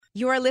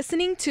You are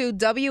listening to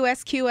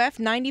WSQF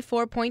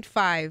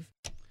 94.5.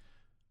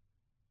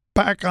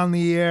 Back on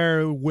the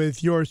air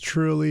with yours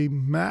truly,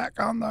 Mac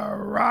on the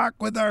Rock,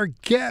 with our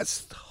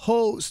guest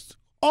host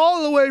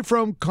all the way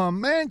from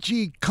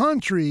Comanche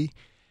Country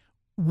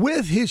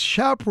with his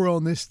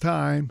chaperone this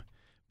time,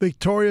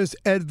 Victoria's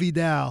Ed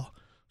Vidal.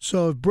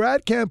 So if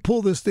Brad can't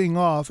pull this thing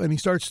off and he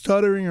starts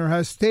stuttering or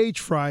has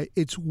stage fright,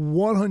 it's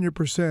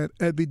 100%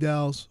 Ed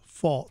Vidal's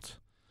fault.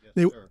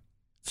 Yes, sir.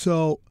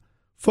 So,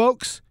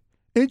 folks,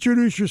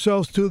 introduce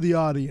yourselves to the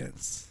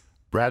audience.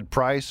 Brad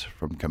Price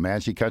from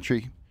Comanche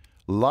Country,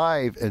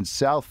 live in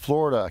South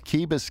Florida,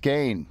 Key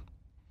Biscayne.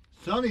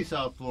 Sunny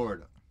South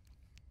Florida.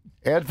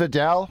 Ed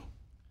Vidal,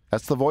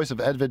 that's the voice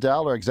of Ed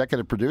Vidal, our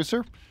executive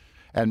producer,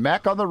 and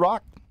Mac on the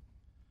Rock.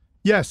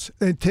 Yes,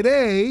 and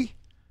today,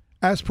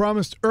 as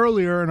promised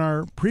earlier in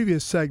our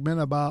previous segment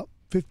about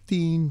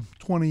 15,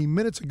 20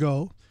 minutes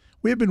ago,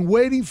 we have been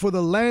waiting for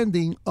the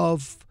landing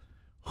of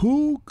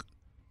who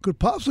could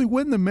possibly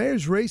win the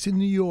mayor's race in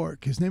New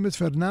York. His name is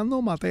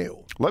Fernando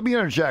Mateo. Let me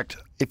interject.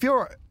 If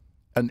you're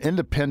an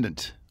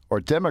independent or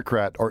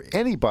Democrat or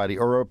anybody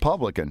or a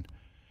Republican,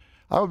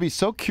 I would be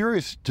so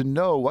curious to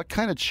know what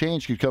kind of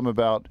change could come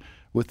about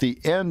with the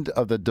end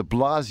of the de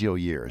Blasio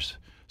years.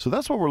 So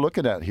that's what we're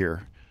looking at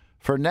here.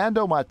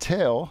 Fernando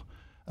Mateo,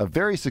 a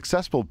very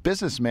successful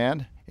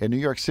businessman in New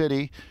York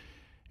City,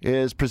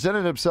 is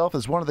presented himself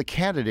as one of the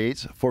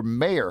candidates for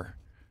mayor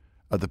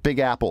of the Big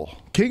Apple.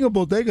 King of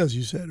bodegas,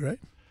 you said, right?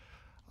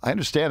 I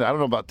understand. I don't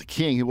know about the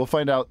king. We'll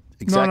find out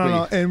exactly.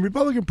 No. And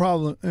Republican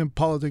problem in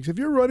politics, if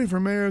you're running for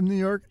mayor of New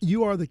York,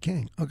 you are the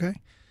king,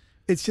 okay?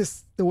 It's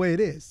just the way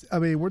it is. I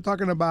mean, we're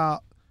talking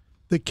about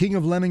the king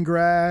of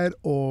Leningrad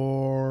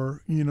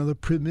or, you know, the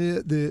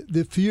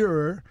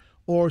Führer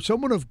or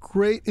someone of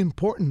great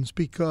importance,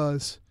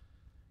 because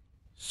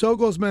so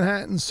goes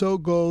Manhattan, so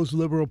goes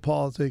liberal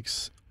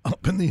politics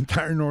up in the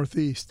entire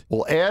Northeast.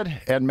 Well,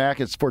 Ed and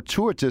Mac, it's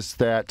fortuitous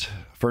that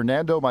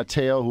Fernando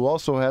Mateo, who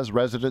also has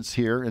residence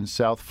here in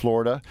South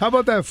Florida. How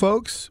about that,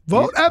 folks?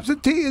 Vote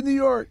absentee in New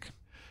York.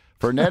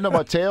 Fernando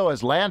Mateo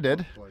has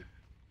landed,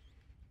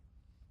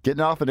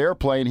 getting off an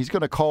airplane. He's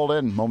going to call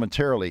in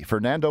momentarily.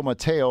 Fernando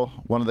Mateo,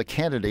 one of the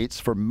candidates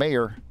for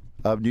mayor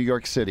of New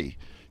York City.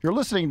 You're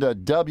listening to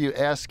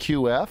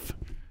WSQF,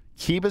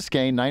 Key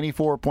Biscayne,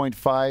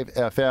 94.5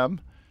 FM.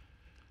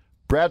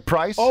 Brad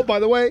Price. Oh, by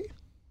the way,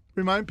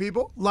 remind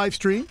people, live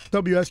stream,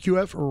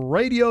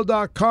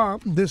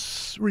 WSQFradio.com.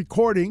 This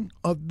recording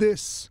of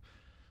this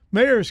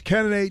mayor's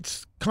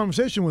candidate's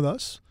conversation with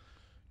us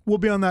will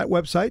be on that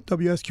website,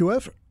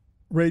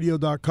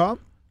 WSQFradio.com.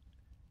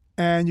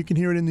 And you can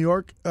hear it in New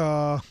York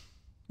right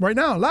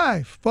now,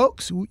 live,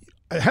 folks.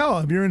 Hell,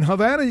 if you're in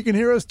Havana, you can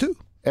hear us too.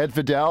 Ed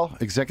Vidal,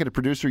 executive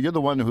producer, you're the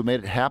one who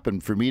made it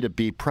happen for me to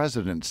be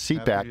president,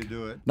 CPAC. Happy to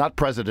do it. Not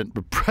president,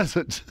 but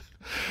president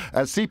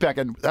at CPAC.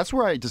 And that's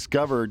where I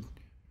discovered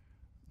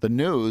the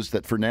news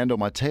that Fernando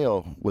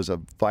Mateo was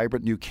a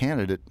vibrant new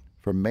candidate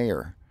for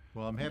mayor.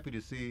 Well, I'm happy to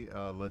see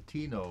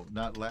Latino,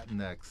 not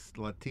Latinx,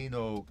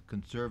 Latino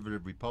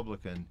conservative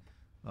Republican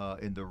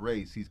in the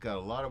race. He's got a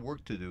lot of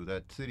work to do.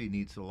 That city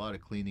needs a lot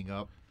of cleaning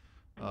up.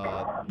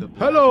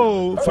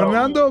 Hello,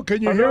 Fernando.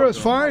 Can you hear us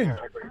fine?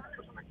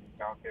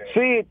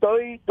 Sí,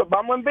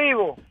 vamos en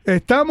vivo.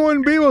 Estamos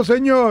en vivo,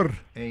 señor.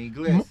 En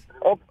inglés.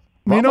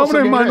 Mi Vamos nombre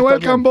en es inglés Manuel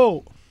también.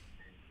 Cambó.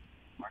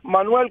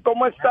 Manuel,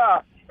 ¿cómo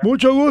está?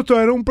 Mucho gusto,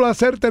 era un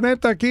placer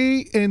tenerte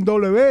aquí en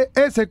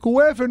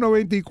WSQF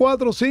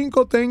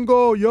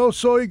 94.5. Yo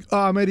soy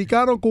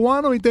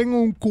americano-cubano y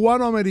tengo un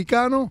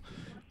cubano-americano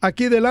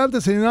aquí delante.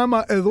 Se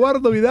llama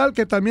Eduardo Vidal,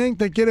 que también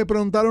te quiere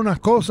preguntar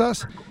unas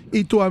cosas,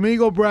 y tu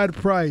amigo Brad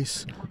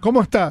Price.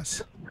 ¿Cómo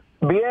estás?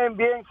 Bien,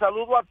 bien.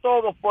 Saludo a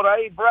todos por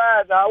ahí.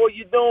 Brad, how are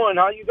you doing?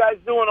 How you guys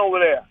doing over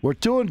there? We're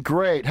doing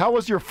great. How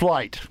was your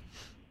flight?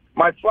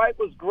 My flight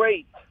was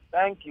great.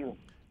 Thank you.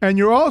 And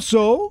you're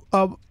also,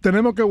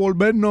 tenemos que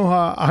volvernos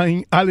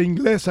al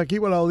inglés aquí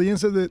para la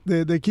audiencia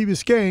de Key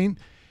Biscayne.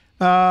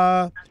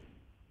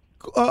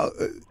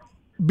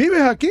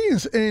 Vives aquí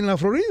en la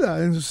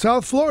Florida, en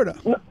South Florida.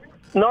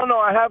 No,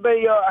 I have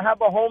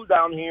a home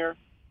down here.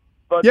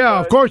 But, Yeah,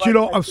 of course you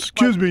don't. it's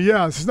Excuse me.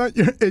 Yeah,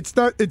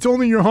 it's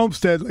only your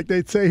homestead, like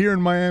they'd say here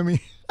in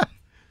Miami.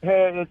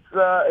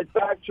 It's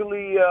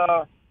actually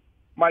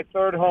my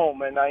third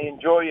home, and I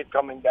enjoy it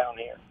coming down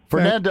here.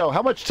 Fernando,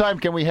 how much time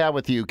can we have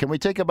with you? Can we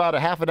take about a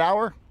half an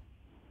hour?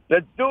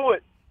 Let's do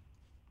it.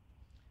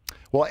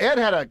 Well, Ed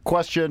had a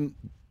question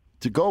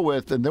to go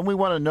with, and then we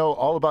want to know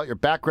all about your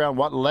background,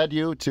 what led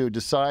you to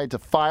decide to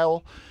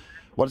file,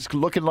 what it's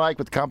looking like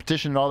with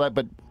competition and all that.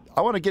 But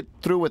I want to get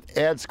through with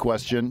Ed's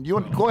question. You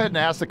want to go ahead and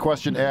ask the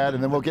question, Ed,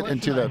 and then we'll get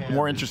into the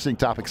more interesting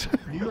topics.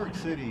 New York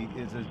City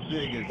is as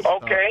big as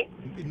Okay.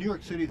 New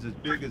York City is as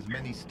big as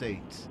many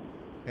states,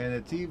 and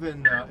it's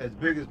even as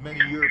big as many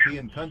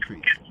European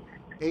countries.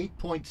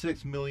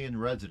 8.6 million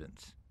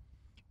residents,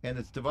 and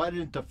it's divided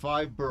into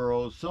 5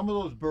 boroughs. Some of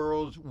those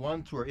boroughs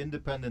once were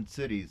independent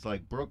cities,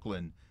 like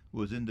Brooklyn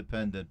was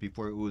independent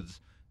before it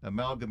was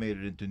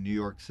amalgamated into New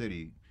York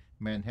City.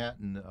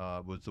 Manhattan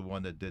was the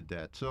one that did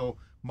that. So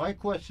my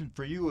question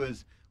for you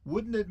is,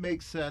 wouldn't it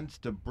make sense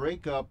to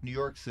break up New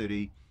York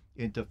City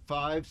into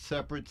 5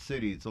 separate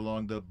cities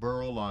along the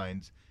borough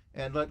lines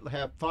and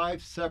have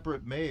 5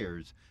 separate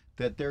mayors,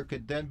 that there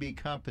could then be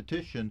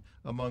competition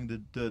among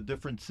the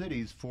different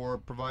cities for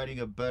providing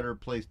a better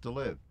place to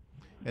live,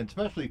 and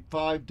especially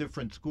 5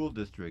 different school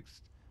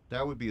districts?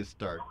 That would be a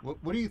start.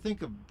 What do you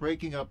think of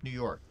breaking up New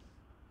York?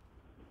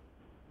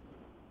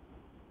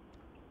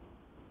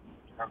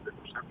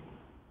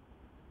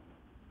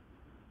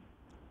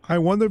 I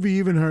wonder if you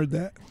even heard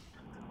that.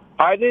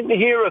 I didn't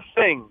hear a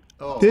thing.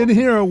 Oh, Didn't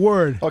hear a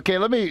word. Okay,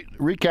 let me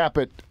recap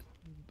it.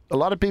 A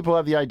lot of people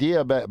have the idea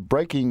about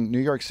breaking New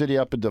York City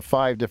up into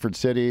 5 different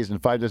cities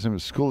and 5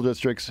 different school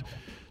districts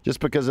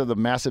just because of the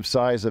massive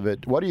size of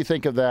it. What do you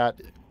think of that?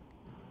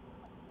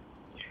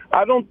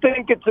 I don't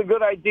think it's a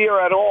good idea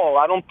at all.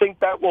 I don't think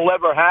that will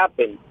ever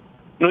happen.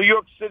 New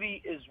York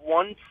City is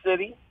one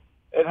city.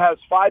 It has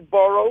 5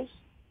 boroughs,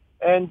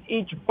 and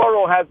each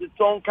borough has its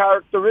own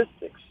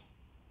characteristics.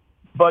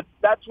 But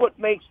that's what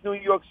makes New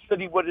York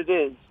City what it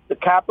is, the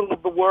capital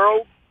of the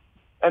world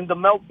and the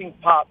melting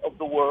pot of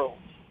the world.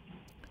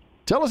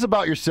 Tell us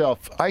about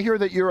yourself. I hear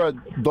that you're a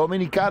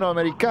Dominicano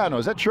Americano.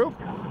 Is that true?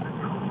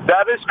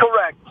 That is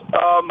correct.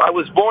 I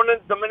was born in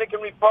the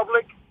Dominican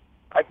Republic.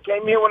 I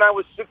came here when I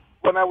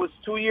was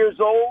 2 years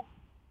old,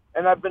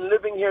 and I've been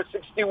living here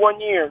 61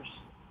 years.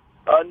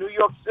 New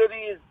York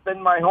City has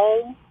been my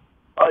home.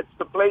 It's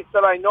the place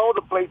that I know,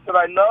 the place that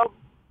I love,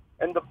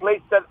 and the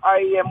place that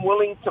I am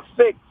willing to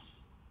fix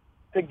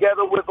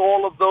together with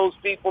all of those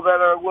people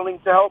that are willing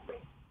to help me.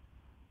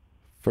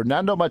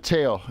 Fernando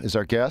Mateo is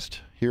our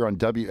guest here on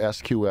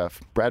WSQF.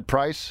 Brad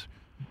Price,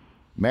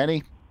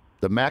 Manny,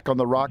 the Mac on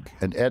the Rock,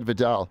 and Ed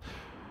Vidal.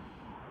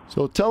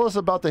 So tell us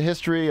about the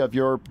history of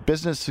your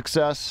business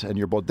success and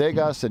your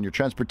bodegas and your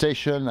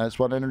transportation. That's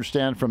what I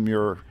understand from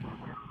your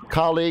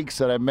colleagues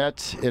that I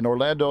met in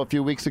Orlando a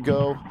few weeks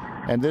ago.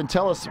 And then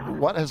tell us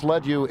what has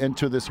led you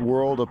into this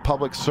world of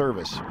public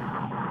service.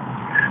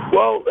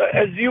 Well,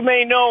 as you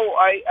may know,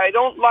 I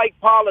don't like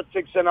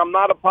politics, and I'm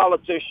not a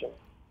politician.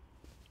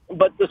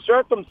 But the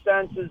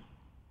circumstances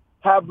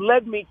have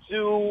led me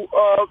to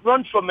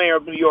run for mayor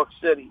of New York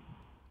City.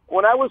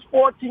 When I was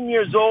 14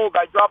 years old,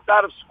 I dropped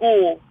out of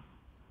school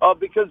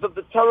because of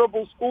the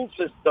terrible school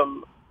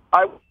system.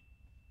 I was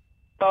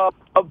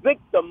a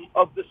victim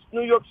of this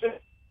New York City,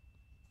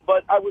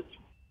 but I was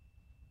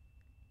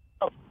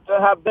to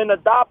have been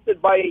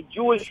adopted by a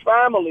Jewish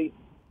family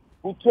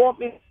who taught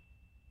me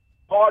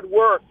hard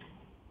work,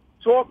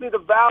 taught me the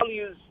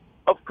values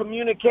of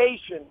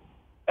communication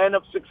and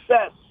of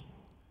success.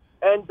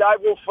 And I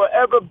will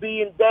forever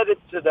be indebted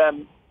to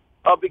them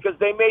because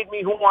they made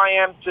me who I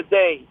am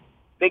today.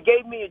 They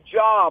gave me a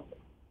job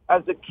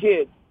as a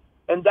kid,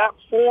 and that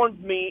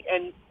formed me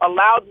and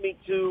allowed me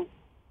to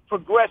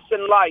progress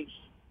in life.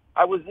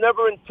 I was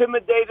never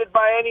intimidated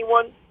by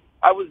anyone.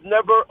 I was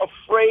never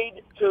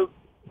afraid to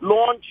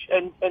launch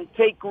and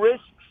take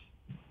risks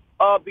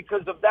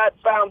because of that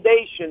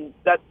foundation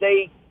that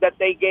they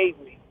gave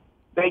me.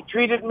 They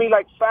treated me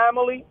like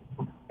family.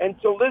 And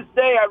till this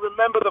day, I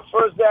remember the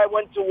first day I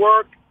went to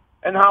work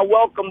and how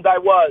welcomed I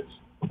was.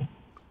 The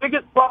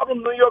biggest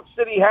problem New York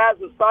City has,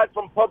 aside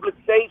from public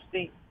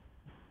safety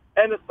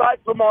and aside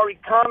from our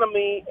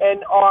economy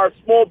and our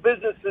small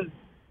businesses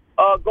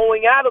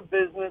going out of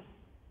business,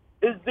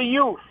 is the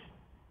youth.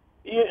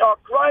 Our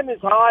crime is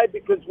high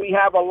because we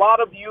have a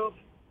lot of youth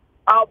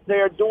out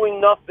there doing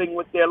nothing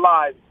with their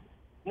lives,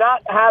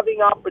 not having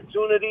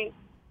opportunity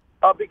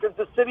because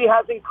the city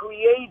hasn't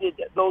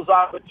created those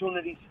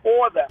opportunities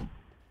for them.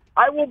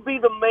 I will be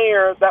the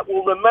mayor that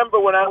will remember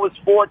when I was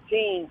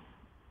 14,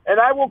 and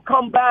I will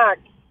come back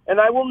and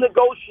I will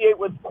negotiate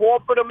with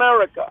corporate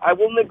America. I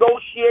will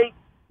negotiate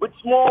with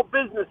small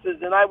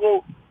businesses, and I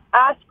will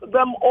ask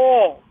them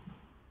all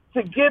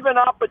to give an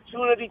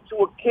opportunity to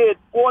a kid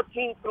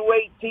 14 through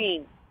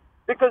 18,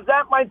 because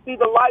that might be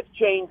the life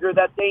changer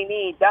that they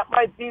need. That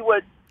might be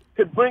what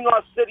could bring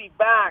our city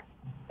back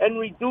and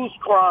reduce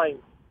crime.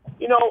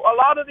 You know, a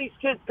lot of these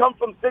kids come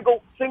from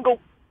single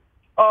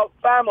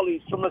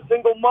families, from a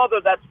single mother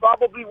that's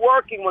probably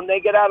working when they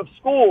get out of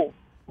school.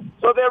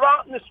 So they're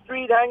out in the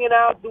street hanging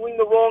out, doing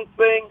the wrong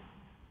thing,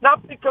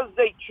 not because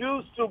they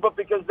choose to, but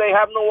because they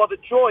have no other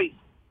choice.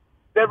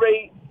 They're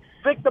a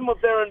victim of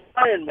their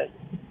environment.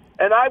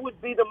 And I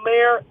would be the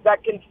mayor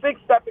that can fix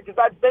that because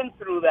I've been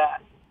through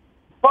that.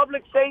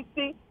 Public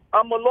safety,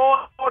 I'm a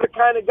law and order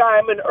kind of guy.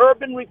 I'm an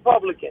urban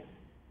Republican.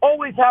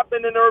 Always have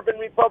been an urban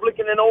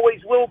Republican and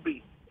always will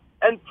be.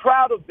 And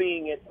proud of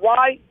being it.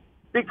 Why?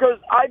 Because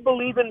I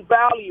believe in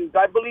values.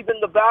 I believe in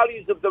the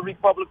values of the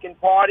Republican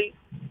Party.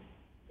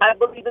 I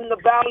believe in the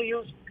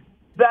values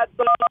that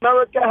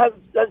America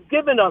has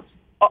given us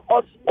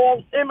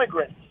all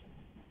immigrants.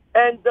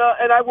 And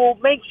I will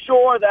make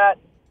sure that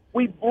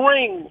we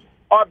bring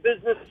our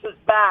businesses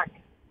back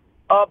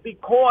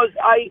because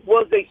I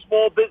was a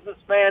small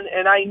businessman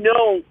and I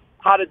know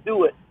how to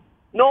do it.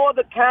 No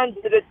other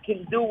candidate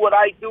can do what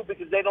I do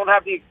because they don't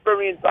have the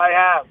experience I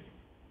have.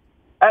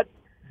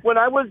 when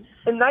I was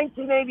in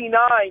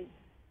 1989,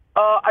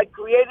 I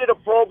created a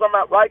program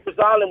at Rikers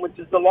Island, which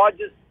is the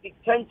largest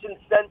detention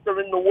center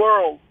in the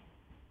world.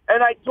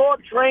 And I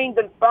taught, trained,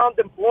 and found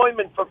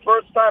employment for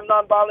first-time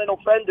nonviolent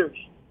offenders.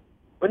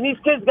 When these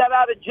kids got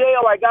out of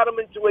jail, I got them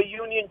into a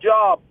union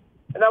job.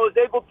 And I was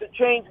able to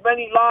change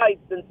many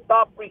lives and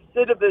stop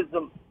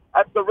recidivism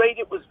at the rate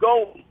it was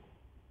going.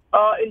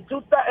 In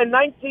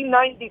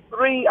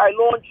 1993, I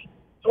launched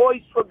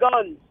Toys for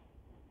Guns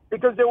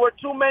because there were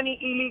too many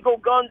illegal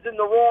guns in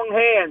the wrong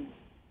hands.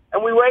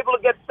 And we were able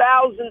to get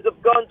thousands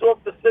of guns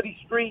off the city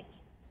streets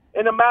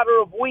in a matter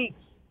of weeks,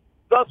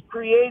 thus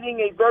creating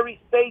a very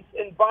safe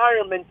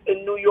environment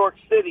in New York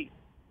City.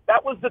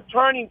 That was the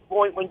turning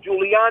point when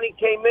Giuliani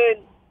came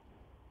in.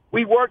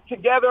 We worked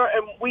together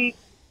and we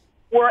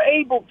were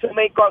able to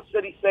make our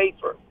city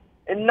safer.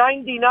 In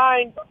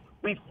 99,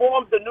 we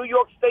formed the New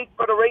York State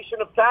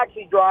Federation of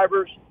Taxi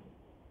Drivers,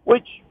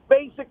 which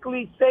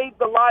basically saved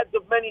the lives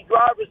of many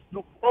drivers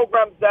through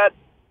programs that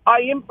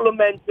I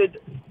implemented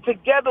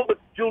together with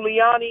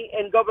Giuliani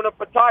and Governor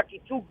Pataki,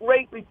 two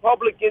great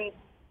Republicans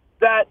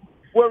that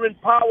were in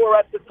power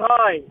at the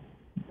time.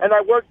 And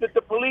I worked with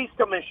the police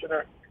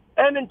commissioner.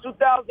 And in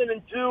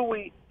 2002,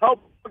 we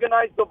helped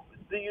organize the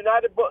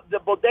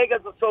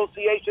Bodegas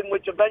Association,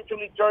 which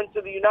eventually turned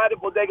to the United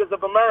Bodegas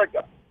of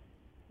America.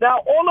 Now,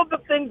 all of the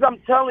things I'm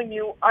telling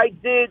you, I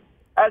did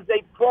as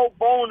a pro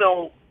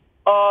bono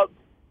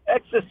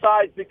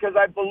exercise because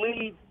I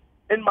believe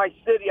in my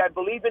city. I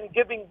believe in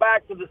giving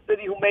back to the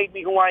city who made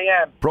me who I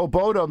am. Pro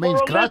bono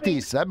means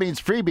gratis. That means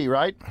freebie,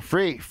 right?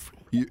 Free.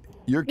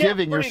 You're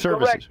giving your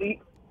services.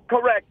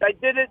 Correct. I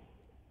did it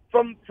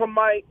from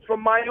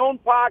my own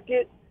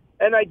pocket,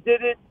 and I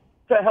did it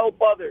to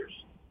help others.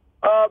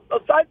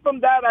 Aside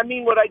from that, I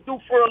mean, what I do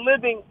for a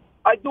living,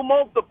 I do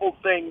multiple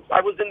things.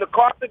 I was in the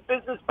carpet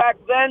business back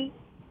then.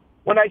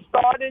 When I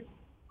started,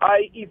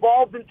 I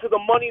evolved into the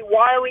money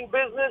wiring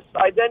business.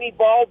 I then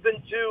evolved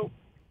into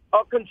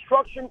a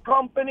construction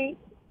company.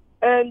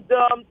 And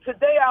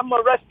today I'm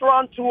a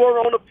restaurateur,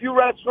 own a few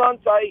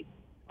restaurants.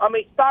 I'm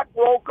a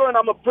stockbroker, and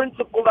I'm a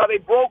principal at a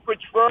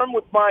brokerage firm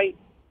with my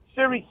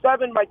Series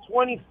 7, my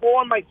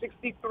 24, my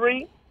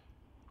 63,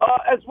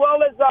 as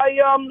well as I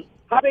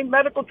have a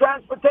medical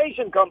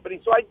transportation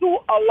company. So I do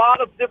a lot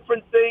of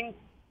different things.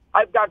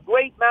 I've got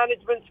great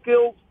management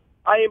skills.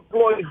 I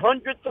employ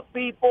hundreds of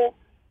people,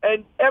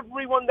 and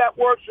everyone that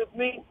works with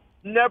me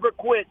never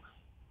quits.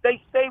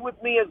 They stay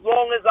with me as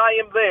long as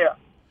I am there.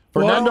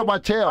 Fernando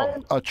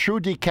Mateo, a true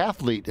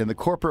decathlete in the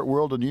corporate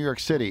world of New York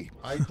City.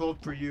 I vote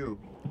for you.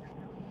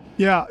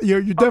 Yeah,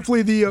 you're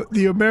definitely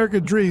the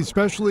American dream,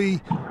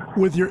 especially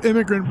with your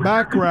immigrant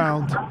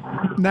background.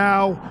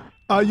 Now,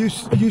 you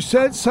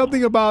said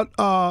something about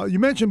you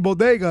mentioned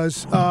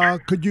bodegas.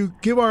 Could you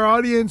give our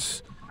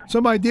audience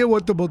some idea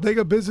what the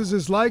bodega business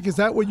is like? Is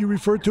that what you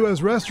refer to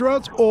as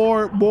restaurants,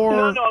 or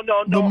more No.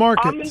 the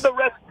markets?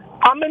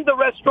 I'm in the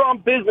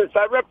restaurant business.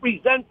 I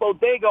represent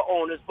bodega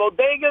owners.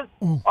 Bodegas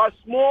are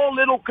small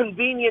little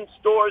convenience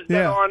stores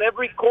that are on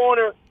every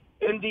corner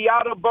in the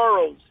outer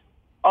boroughs.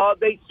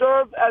 They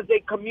serve as a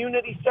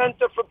community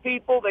center for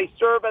people. They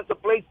serve as a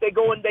place they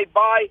go and they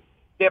buy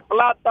their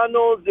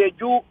plátanos, their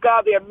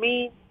yuca, their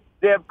meat,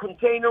 their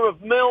container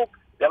of milk.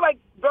 They're like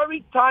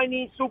very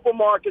tiny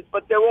supermarkets,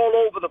 but they're all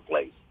over the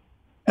place.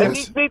 And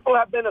these people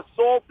have been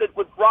assaulted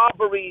with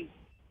robberies.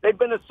 They've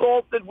been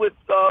assaulted with,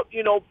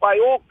 by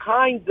all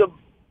kinds of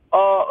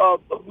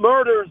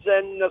murders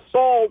and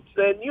assaults,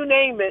 and you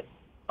name it.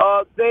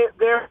 They're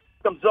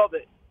victims of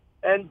it.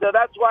 And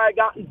that's why I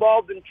got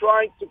involved in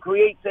trying to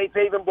create safe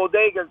haven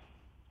bodegas,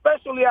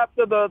 especially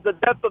after the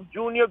death of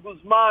Junior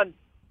Guzman,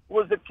 who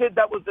was a kid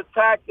that was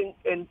attacked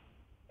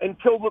and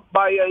killed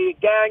by a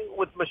gang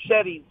with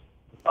machetes.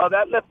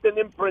 That left an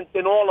imprint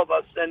in all of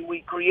us, and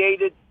we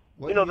created,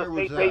 the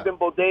safe haven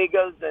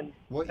bodegas and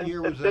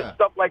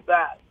stuff like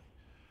that.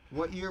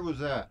 What year was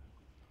that?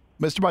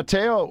 Mr.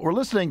 Mateo, we're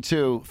listening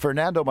to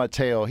Fernando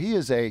Mateo. He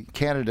is a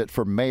candidate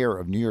for mayor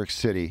of New York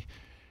City.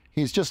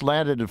 He's just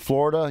landed in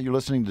Florida. You're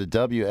listening to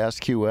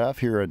WSQF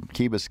here in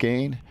Key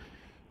Biscayne,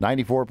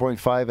 94.5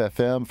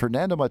 FM.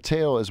 Fernando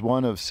Mateo is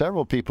one of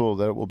several people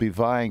that will be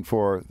vying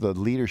for the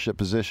leadership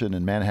position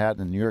in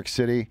Manhattan and New York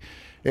City.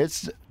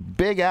 It's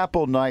Big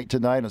Apple night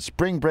tonight, a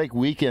spring break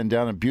weekend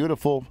down in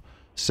beautiful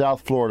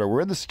South Florida.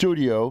 We're in the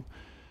studio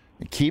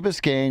in Key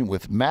Biscayne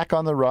with Mac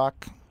on the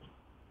Rock,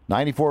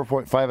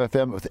 94.5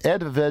 FM, with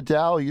Ed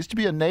Vidal. He used to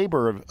be a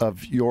neighbor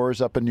of yours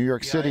up in New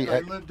York City. I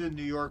lived in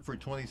New York for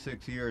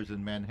 26 years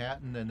in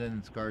Manhattan and then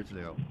in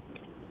Scarsdale.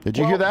 Did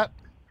you hear that?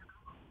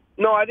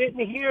 No, I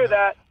didn't hear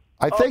that.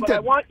 I think that I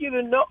want you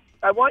to know.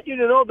 I want you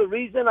to know the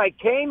reason I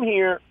came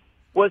here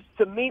was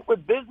to meet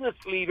with business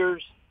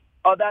leaders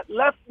that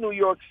left New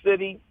York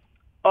City,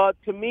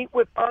 to meet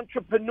with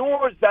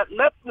entrepreneurs that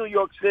left New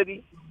York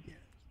City.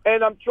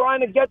 And I'm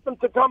trying to get them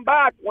to come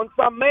back. Once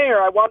I'm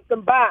mayor, I want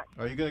them back.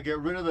 Are you going to get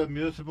rid of the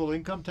municipal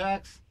income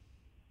tax?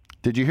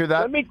 Did you hear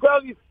that? Let me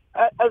tell you,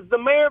 as the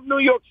mayor of New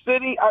York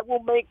City, I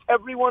will make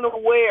everyone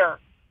aware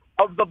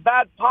of the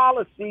bad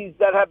policies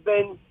that have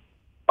been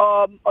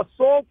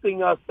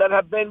assaulting us, that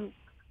have been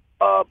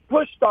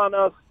pushed on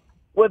us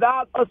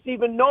without us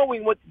even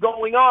knowing what's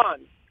going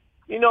on.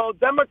 You know,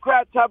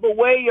 Democrats have a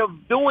way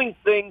of doing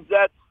things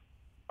that's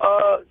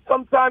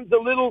sometimes a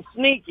little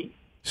sneaky.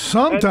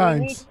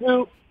 Sometimes.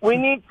 And we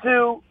need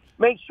to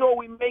make sure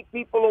we make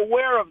people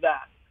aware of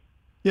that.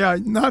 Yeah,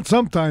 not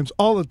sometimes,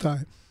 all the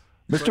time.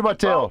 Mr.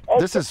 Mateo, okay.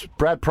 this is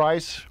Brad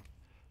Price.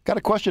 Got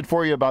a question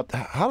for you about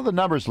how do the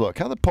numbers look,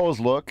 how do the polls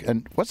look,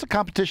 and what's the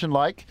competition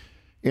like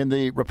in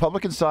the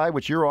Republican side,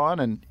 which you're on,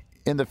 and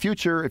in the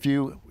future, if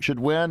you should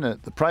win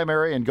the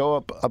primary and go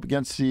up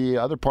against the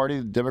other party,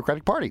 the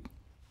Democratic Party?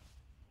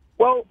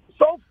 Well,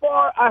 so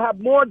far I have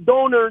more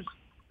donors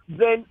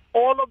than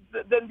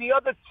than the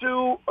other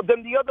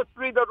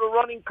three that are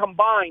running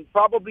combined.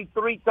 Probably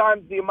 3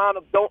 times the amount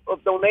of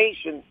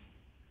donations.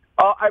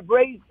 I've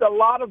raised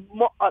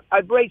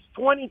I've raised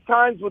 20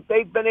 times what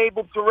they've been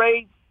able to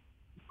raise,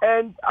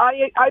 and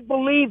I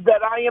believe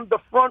that I am the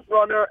front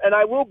runner, and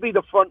I will be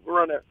the front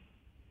runner.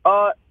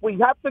 We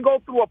have to go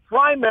through a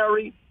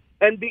primary,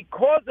 and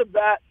because of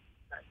that,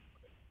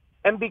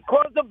 and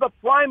because of the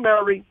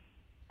primary,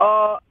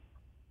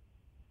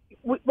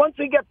 once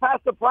we get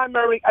past the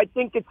primary, I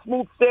think it's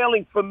smooth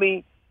sailing for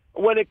me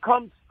when it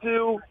comes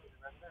to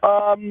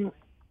the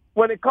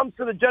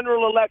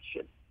general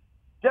election.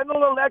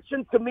 General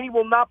election to me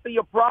will not be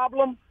a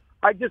problem.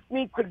 I just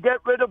need to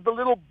get rid of the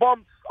little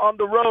bumps on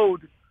the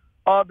road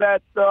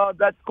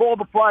that's called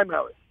the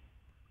primary.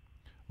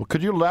 Well,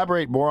 could you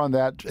elaborate more on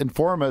that?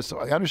 Inform us.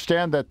 I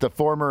understand that the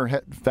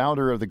former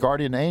founder of the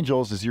Guardian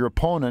Angels is your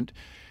opponent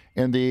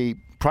in the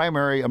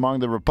primary among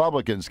the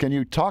Republicans. Can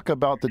you talk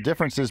about the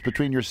differences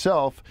between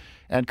yourself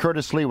and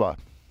Curtis Lewa?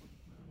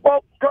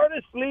 Well,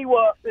 Curtis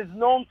Lewa is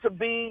known to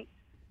be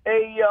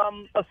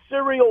a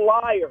serial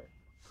liar.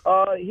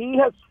 He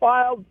has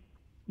filed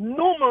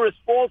numerous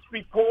false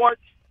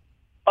reports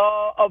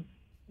of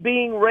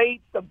being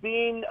raped, of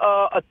being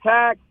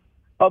attacked,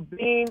 of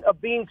being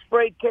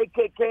sprayed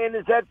KKK in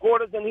his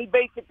headquarters, and he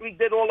basically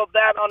did all of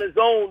that on his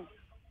own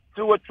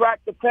to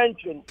attract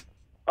attention.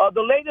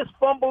 The latest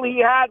fumble he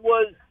had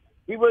was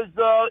he was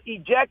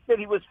ejected.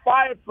 He was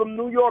fired from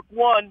New York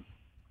 1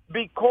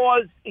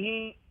 because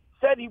he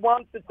said he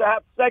wanted to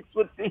have sex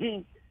with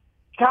the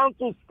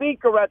council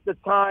speaker at the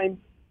time.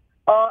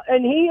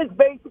 And he is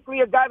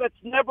basically a guy that's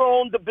never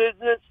owned a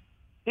business.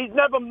 He's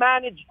never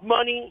managed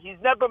money. He's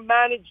never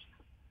managed,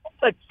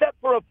 except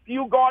for a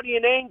few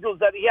guardian angels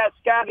that he has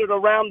scattered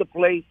around the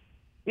place.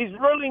 He's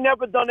really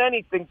never done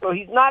anything. So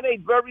he's not a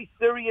very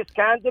serious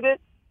candidate.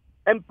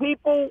 And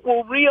people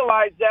will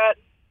realize that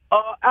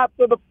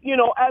after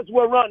as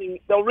we're running,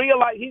 they'll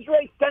realize he's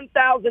raised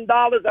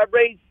 $10,000. I've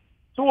raised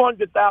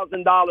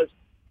 $200,000.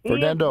 He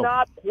Fernando. is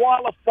not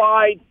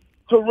qualified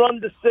to run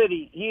the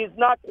city. He is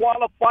not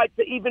qualified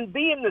to even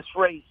be in this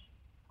race.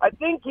 I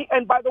think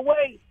and by the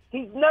way,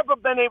 he's never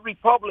been a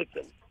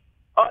Republican.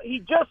 He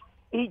just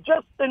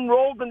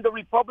enrolled in the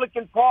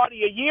Republican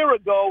Party a year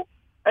ago,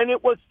 and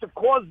it was to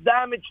cause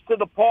damage to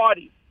the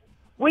party.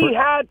 We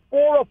had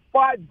 4 or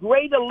 5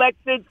 great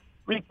elected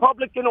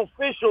Republican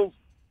officials,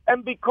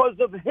 and because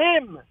of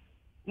him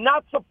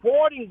not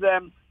supporting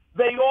them,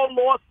 they all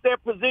lost their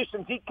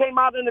positions. He came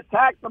out and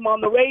attacked them on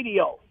the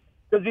radio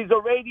because he's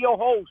a radio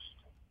host.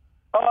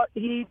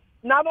 He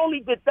not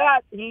only did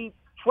that, he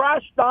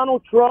trashed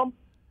Donald Trump.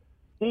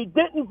 He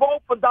didn't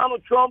vote for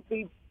Donald Trump.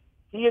 He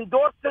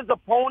endorsed his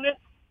opponent.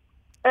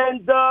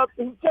 And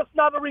he's just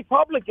not a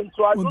Republican,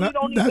 so I really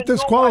don't even know. That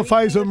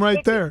disqualifies him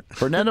right there.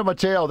 Fernando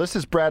Mateo, this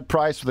is Brad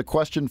Price with a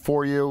question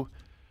for you.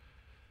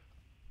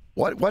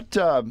 We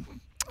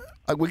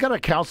got a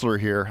counselor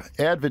here.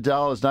 Ed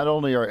Vidal is not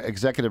only our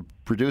executive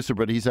producer,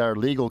 but he's our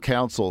legal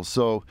counsel.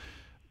 So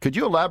could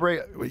you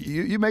elaborate?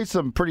 You made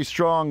some pretty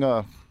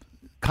strong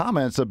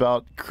comments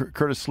about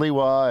Curtis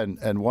Lewa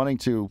and wanting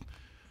to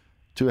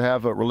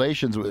have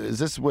relations. Is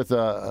this with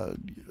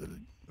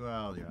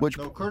Well, yeah. Which,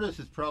 no, Curtis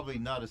is probably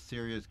not a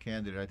serious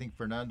candidate. I think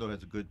Fernando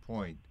has a good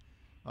point.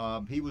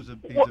 He's a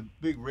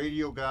big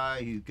radio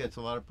guy. He gets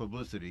a lot of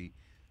publicity,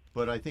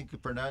 but I think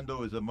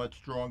Fernando is a much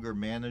stronger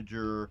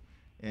manager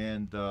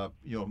and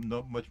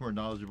much more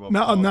knowledgeable.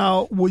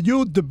 Now, will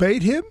you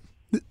debate him?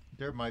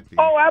 There might be.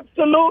 Oh,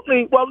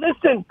 absolutely. Well,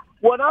 listen,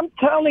 what I'm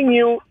telling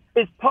you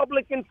is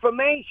public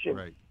information.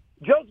 Right.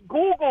 Just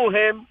Google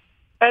him,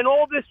 and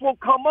all this will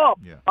come up.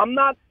 Yeah. I'm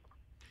not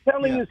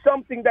telling you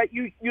something that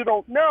you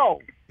don't know.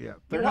 Yeah,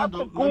 You have Fernando,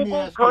 to let me Google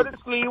ask Curtis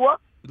Lewa,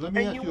 let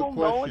me and ask you you a will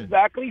know question.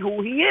 exactly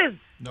who he is.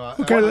 No, I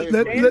Okay,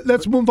 agree.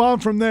 let's move on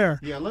from there.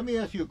 Yeah, let me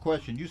ask you a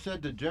question. You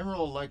said the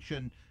general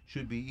election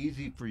should be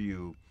easy for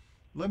you.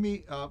 Let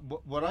me.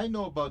 What I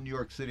know about New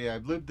York City,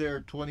 I've lived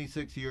there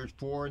 26 years,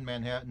 4 in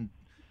Manhattan,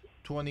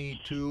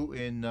 22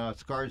 in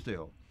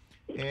Scarsdale,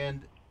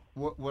 and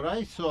what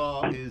I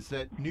saw is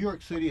that New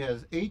York City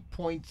has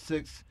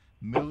 8.6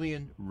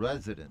 million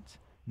residents,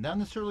 not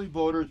necessarily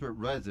voters, but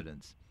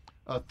residents.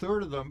 A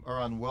third of them are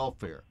on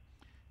welfare.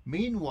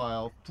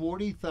 Meanwhile,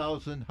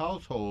 40,000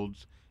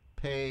 households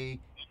pay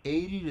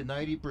 80 to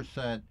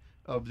 90%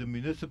 of the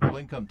municipal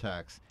income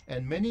tax.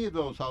 And many of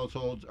those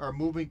households are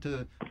moving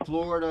to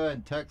Florida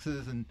and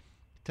Texas and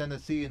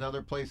Tennessee and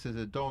other places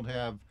that don't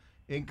have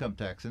income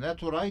tax. And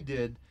that's what I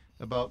did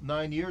about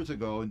 9 years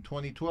ago. In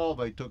 2012,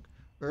 I took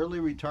early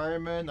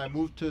retirement. I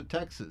moved to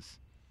Texas.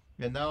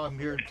 And now I'm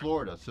here in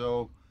Florida.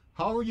 So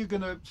how are you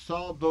going to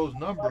solve those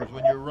numbers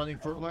when you're running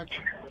for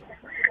election?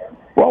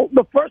 Well,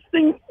 the first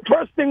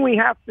thing we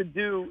have to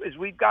do is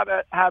we've got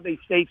to have a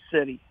safe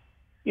city.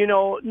 You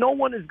know, no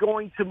one is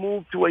going to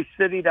move to a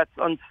city that's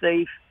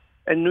unsafe,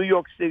 and New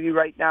York City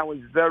right now is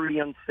very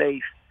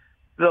unsafe.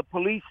 The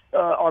police,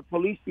 our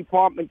police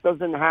department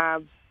doesn't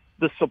have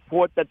the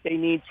support that they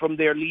need from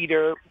their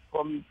leader,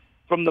 from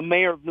the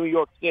mayor of New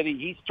York City.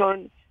 He's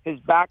turned his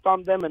back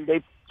on them, and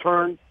they've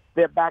turned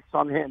their backs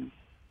on him.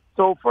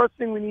 So first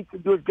thing we need to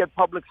do is get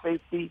public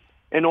safety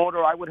in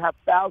order. I would have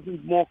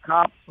thousands more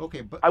cops.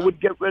 Okay, but I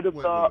would get rid of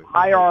the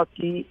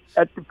hierarchy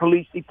at the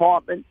police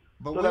department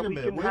but so that we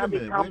can have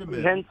a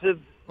comprehensive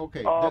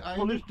okay, I police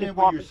understand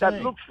what you're department saying.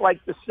 that looks like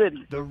the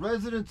city. The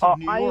residents of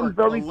New York I am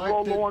very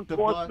elected pro law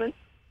enforcement,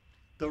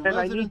 the and I need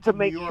residents to of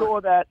make New York,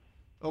 sure that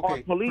okay,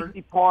 our police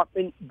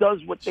department does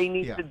what they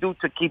need to do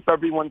to keep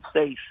everyone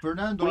safe.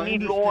 Fernando, we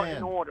need law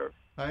and order.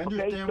 I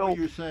understand what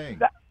you're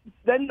saying.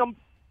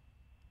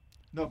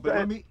 No, but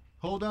let me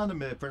hold on a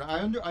minute,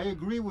 Fernando. I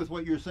agree with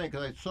what you're saying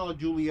because I saw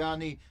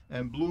Giuliani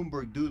and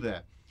Bloomberg do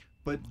that.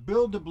 But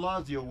Bill de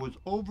Blasio was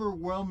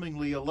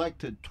overwhelmingly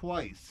elected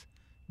twice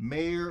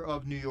mayor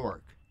of New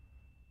York.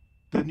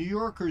 The New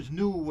Yorkers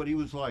knew what he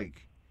was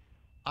like.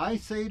 I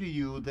say to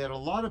you that a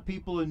lot of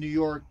people in New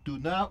York do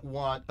not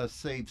want a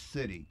safe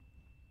city.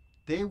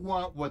 They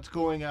want what's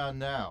going on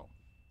now.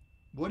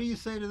 What do you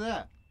say to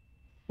that?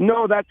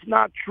 No, that's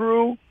not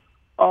true.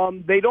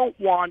 They don't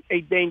want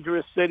a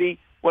dangerous city.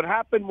 What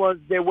happened was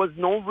there was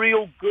no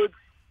real good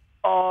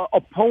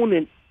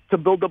opponent to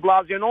Bill de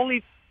Blasio, and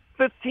only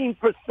 15%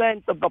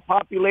 of the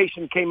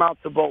population came out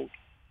to vote.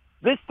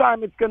 This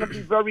time it's going to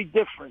be very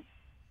different.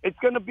 It's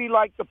going to be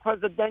like the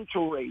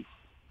presidential race.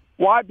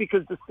 Why?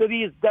 Because the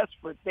city is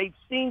desperate. They've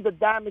seen the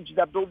damage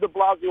that Bill de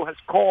Blasio has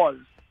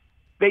caused.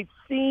 They've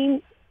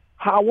seen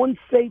how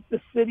unsafe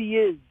the city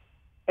is,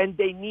 and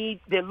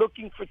they're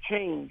looking for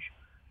change.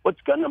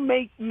 What's going to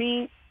make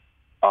me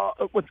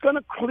what's going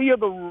to clear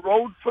the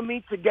road for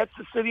me to get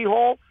to City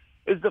Hall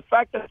is the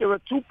fact that there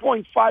are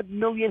 2.5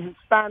 million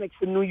Hispanics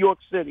in New York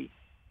City.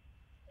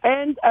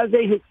 And as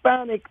a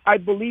Hispanic, I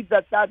believe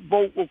that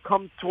vote will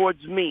come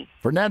towards me.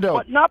 Fernando.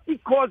 But not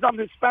because I'm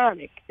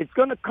Hispanic. It's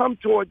going to come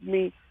towards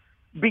me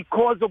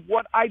because of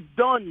what I've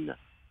done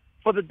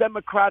for the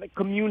Democratic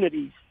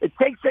communities. It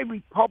takes a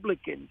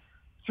Republican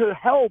to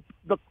help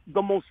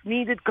the most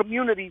needed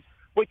communities,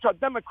 which are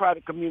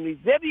Democratic communities.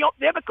 They're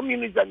the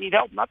communities that need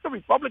help, not the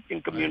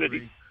Republican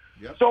communities.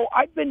 Yep. So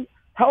I've been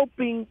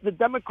helping the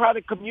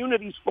Democratic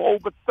communities for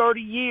over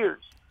 30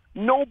 years.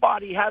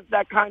 Nobody has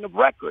that kind of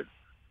record.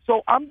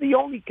 So I'm the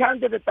only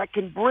candidate that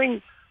can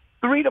bring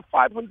 300,000 to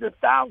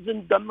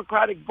 500,000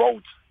 Democratic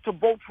votes to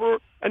vote for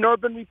an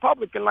urban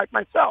Republican like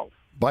myself.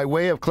 By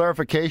way of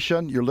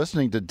clarification, you're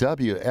listening to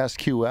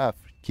WSQF,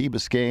 Key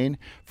Biscayne.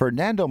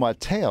 Fernando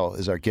Mateo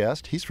is our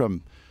guest. He's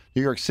from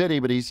New York City,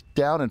 but he's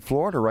down in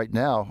Florida right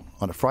now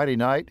on a Friday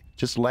night,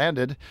 just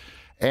landed,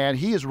 and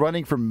he is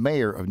running for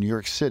mayor of New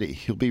York City.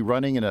 He'll be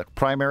running in a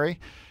primary,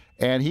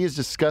 and he is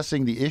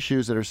discussing the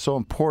issues that are so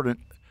important.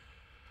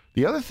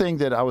 The other thing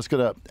that I was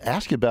going to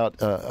ask you about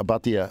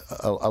the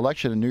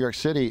election in New York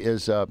City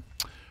is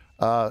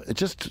it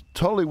just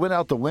totally went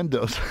out the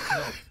windows.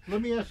 No,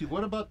 let me ask you,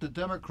 what about the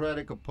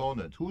Democratic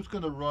opponents? Who's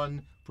going to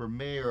run for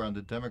mayor on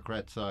the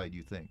Democrat side,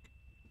 you think?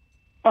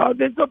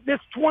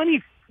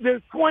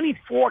 There's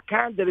 24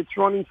 candidates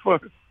running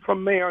for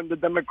mayor on the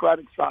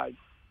Democratic side.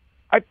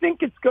 I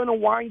think it's going to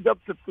wind up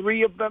to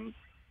 3 of them,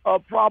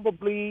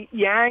 probably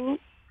Yang,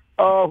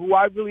 who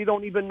I really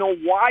don't even know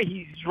why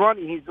he's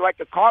running. He's like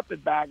a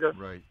carpetbagger.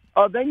 Right.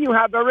 Then you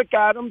have Eric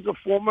Adams, a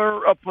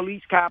former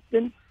police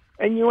captain,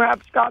 and you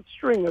have Scott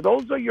Stringer.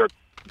 Those are your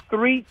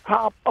 3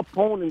 top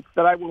opponents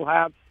that I will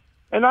have.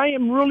 And I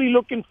am really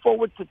looking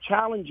forward to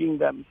challenging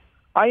them.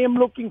 I am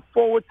looking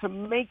forward to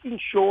making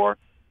sure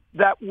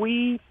that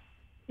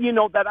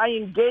that I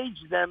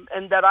engage them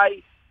and that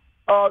I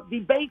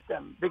debate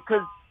them,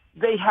 because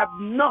they have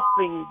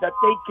nothing that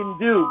they can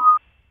do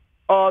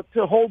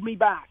to hold me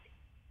back.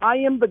 I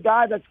am the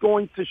guy that's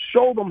going to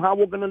show them how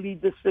we're going to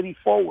lead this city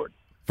forward.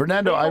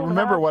 Fernando, I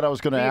remember what I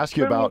was going to ask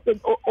you about.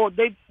 Or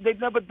they've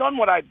never done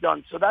what I've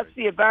done, so that's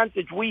the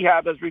advantage we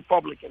have as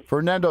Republicans.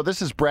 Fernando,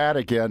 this is Brad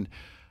again.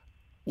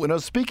 When I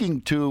was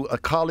speaking to a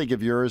colleague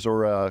of yours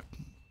or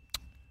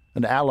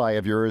an ally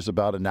of yours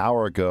about an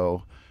hour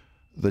ago,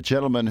 the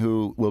gentleman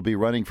who will be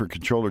running for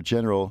Comptroller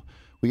General,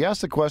 we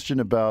asked the question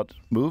about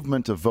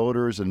movement of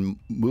voters and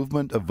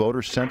movement of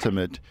voter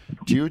sentiment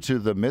due to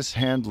the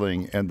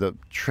mishandling and the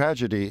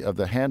tragedy of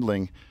the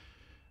handling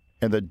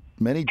and the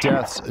many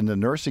deaths in the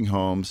nursing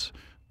homes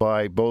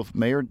by both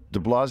Mayor de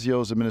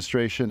Blasio's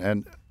administration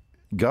and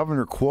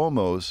Governor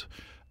Cuomo's,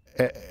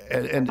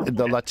 and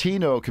the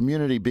Latino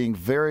community being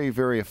very,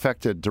 very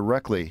affected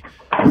directly.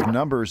 with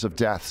numbers of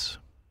deaths.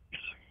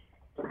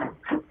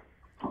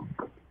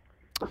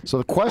 So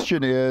the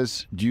question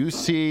is, do you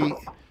see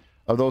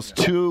of those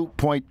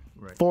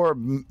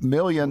 2.4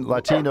 million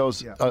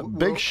Latinos a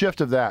big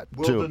shift of that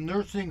Will the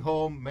nursing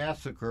home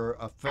massacre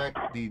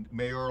affect the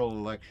mayoral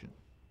election?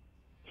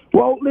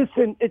 Well,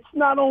 listen, it's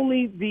not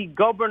only the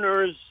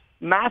governor's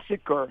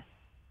massacre.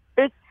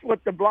 It's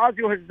what de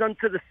Blasio has done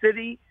to the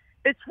city.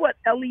 It's what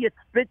Eliot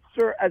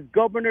Spitzer as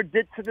governor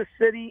did to the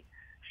city.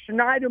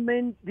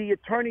 Schneiderman, the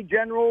attorney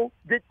general,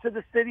 did to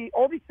the city.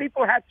 All these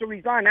people had to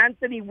resign.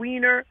 Anthony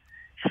Weiner,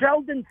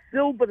 Sheldon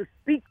Silver, the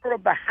Speaker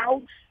of the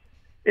House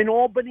in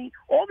Albany.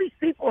 All these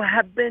people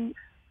have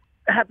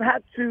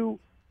had to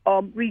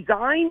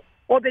resign,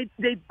 or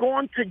they've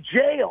gone to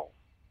jail.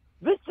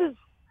 This is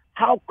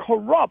how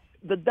corrupt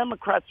the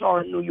Democrats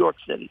are in New York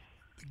City.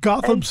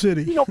 Gotham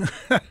City.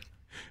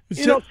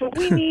 So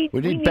we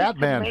need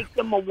Batman.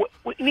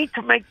 We need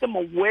to make them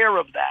aware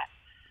of that.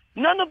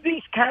 None of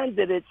these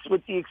candidates,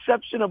 with the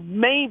exception of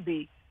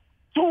maybe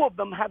two of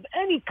them, have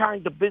any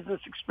kind of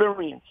business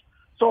experience.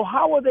 So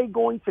how are they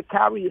going to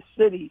carry a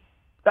city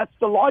that's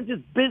the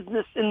largest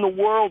business in the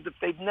world if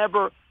they've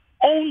never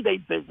owned a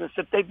business,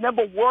 if they've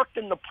never worked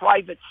in the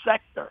private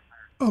sector?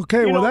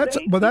 Okay,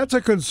 that's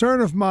a concern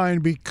of mine,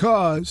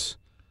 because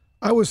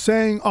I was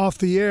saying off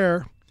the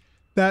air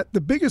that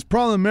the biggest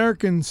problem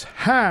Americans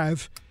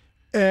have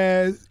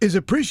is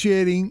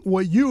appreciating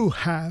what you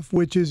have,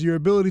 which is your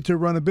ability to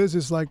run a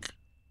business like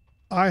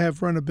I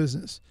have run a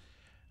business.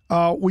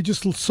 We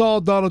just saw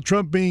Donald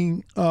Trump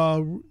being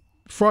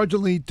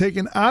fraudulently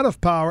taken out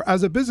of power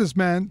as a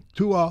businessman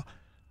to a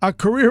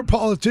career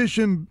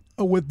politician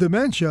with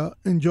dementia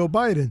in Joe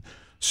Biden.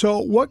 So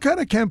what kind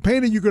of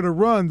campaign are you going to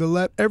run to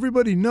let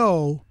everybody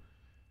know,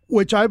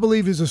 which I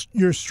believe is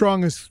your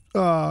strongest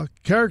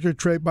character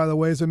trait, by the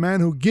way, is a man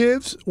who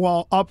gives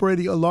while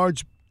operating a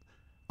large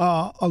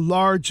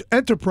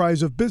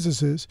enterprise of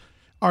businesses.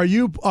 Are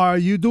you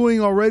doing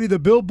already the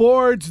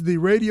billboards, the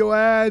radio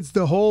ads,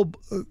 the whole?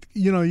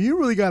 You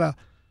really gotta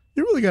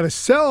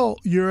sell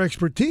your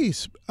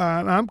expertise.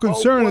 And I'm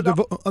concerned that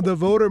the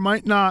voter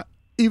might not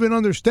even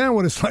understand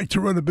what it's like to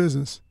run a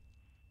business.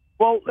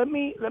 Well, let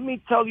me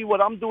tell you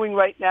what I'm doing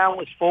right now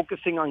is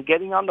focusing on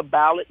getting on the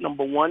ballot.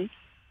 Number one,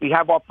 we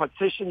have our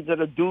petitions that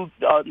are due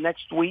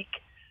next week.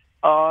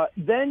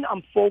 Then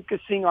I'm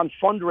focusing on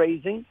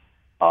fundraising.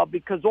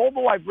 Because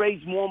although I've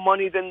raised more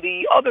money than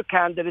the other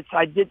candidates,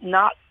 I did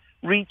not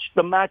reach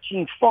the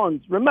matching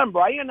funds.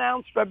 Remember, I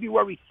announced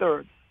February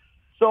 3rd.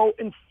 So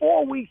in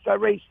 4 weeks, I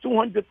raised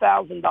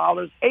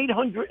 $200,000,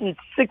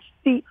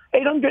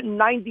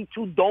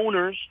 892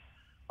 donors,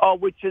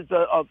 which is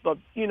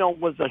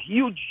was a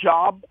huge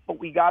job, but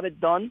we got it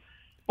done.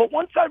 But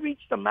once I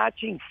reach the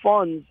matching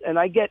funds and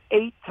I get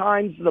 8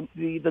 times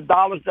the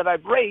dollars that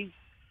I've raised,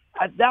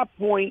 at that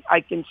point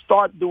I can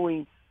start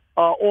doing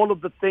all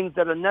of the things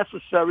that are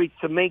necessary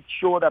to make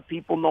sure that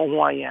people know who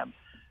I am.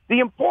 The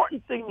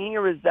important thing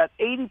here is that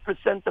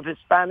 80% of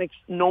Hispanics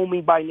know me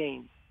by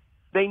name.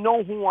 They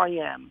know who I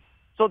am.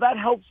 So that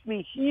helps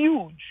me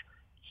huge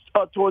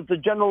towards the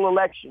general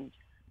elections.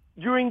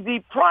 During the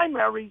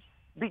primaries,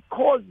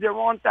 because there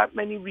aren't that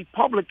many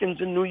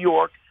Republicans in New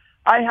York,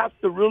 I have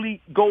to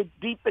really go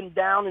deep and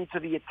down into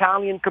the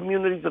Italian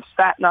communities of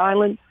Staten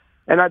Island,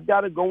 and I've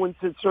got to go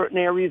into certain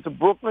areas of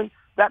Brooklyn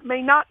that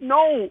may not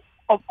know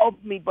of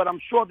me, but I'm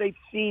sure they've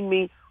seen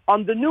me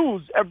on the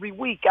news every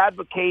week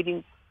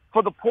advocating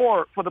for the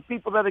poor, for the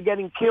people that are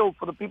getting killed,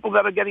 for the people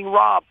that are getting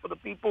robbed, for the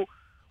people.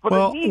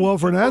 Well,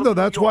 Fernando,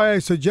 that's why I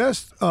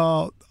suggest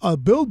a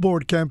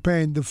billboard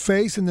campaign, the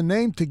face and the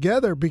name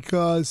together,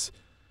 because,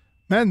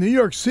 man, New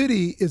York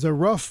City is a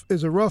rough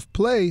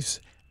place,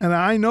 and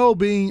I know,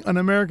 being an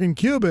American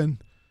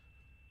Cuban,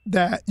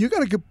 that you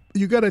got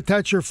to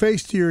attach your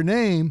face to your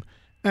name,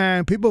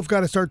 and people have got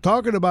to start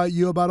talking about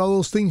you, about all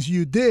those things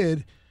you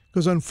did.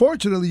 Because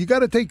unfortunately, you got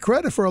to take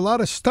credit for a lot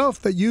of stuff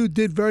that you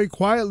did very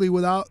quietly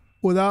without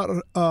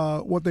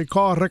what they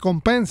call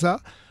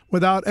recompensa,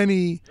 without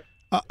any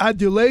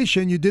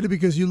adulation. You did it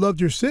because you loved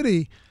your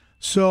city.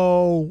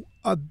 So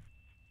I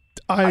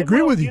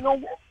agree with you.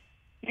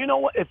 You know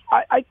what? If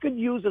I could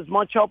use as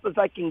much help as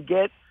I can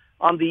get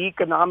on the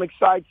economic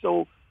side.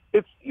 So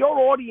if your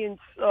audience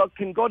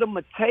can go to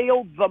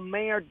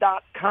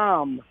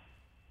MateoTheMayor.com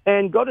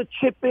and go to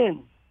chip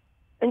in.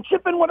 And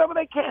chip in whatever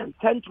they can,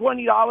 $10,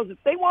 $20. If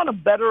they want a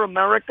better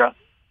America,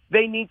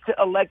 they need to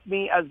elect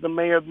me as the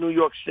mayor of New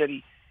York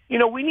City.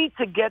 We need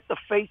to get the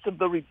face of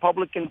the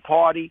Republican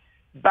Party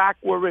back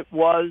where it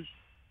was.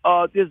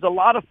 There's a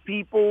lot of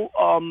people,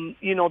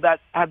 that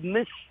have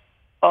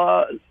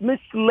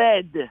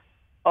misled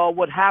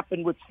what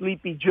happened with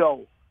Sleepy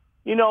Joe.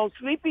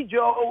 Sleepy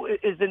Joe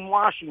is in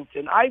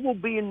Washington. I will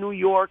be in New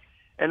York,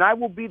 and I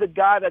will be the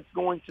guy that's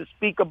going to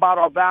speak about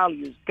our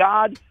values,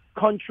 God,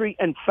 country,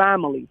 and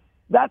family.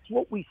 That's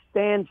what we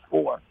stand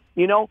for,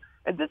 and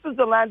this is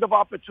the land of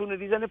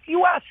opportunities. And if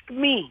you ask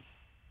me,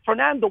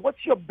 Fernando,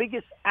 what's your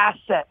biggest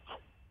asset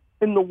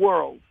in the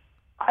world?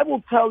 I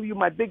will tell you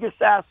my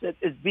biggest asset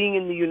is being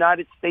in the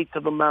United States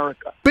of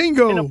America.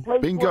 Bingo. In a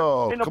place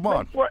Come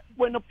on.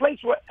 In a place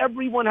where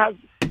everyone has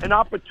an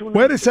opportunity.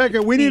 Wait a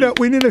second. We need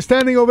a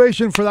standing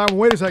ovation for that one.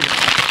 Wait a second.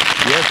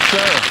 Yes,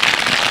 sir.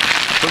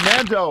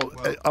 Fernando,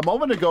 a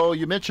moment ago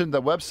you mentioned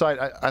the website.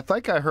 I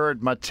think I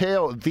heard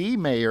Mateo the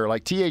Mayor,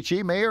 like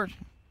THE Mayor?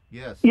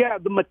 Yes. Yeah,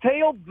 the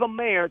Mateo the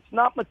Mayor. It's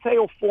not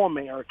Mateo for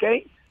Mayor,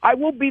 okay? I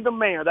will be the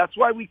mayor. That's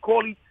why we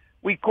call it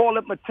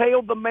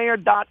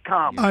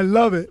MateoTheMayor.com. I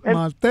love it.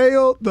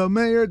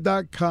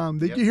 MateoTheMayor.com.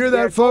 Did you hear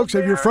that, folks?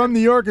 If you're from New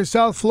York or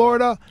South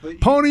Florida,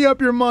 pony up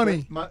your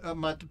money.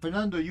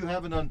 Fernando, you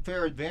have an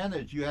unfair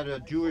advantage. You had a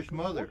Jewish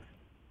mother.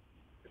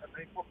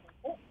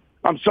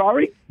 I'm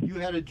sorry? You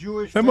had a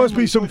Jewish That must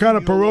be family some kind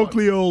of pushing you along.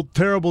 parochial,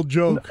 terrible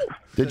joke.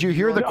 Did you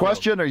hear the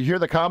question or you hear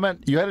the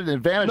comment? You had an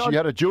advantage. No. You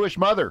had a Jewish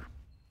mother.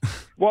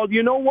 Well,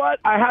 you know what?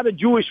 I have a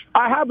Jewish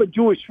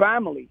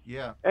family.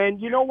 Yeah. And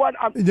you know what?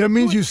 That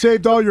means you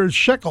saved all your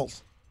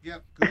shekels.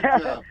 Yep. Good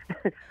job.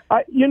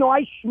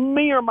 I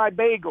smear my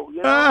bagel.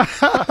 You know?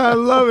 I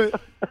love it.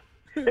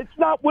 It's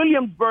not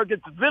Williamsburg,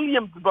 it's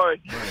Williamsburg.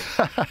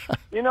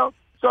 You know?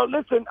 So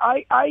listen,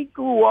 I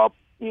grew up,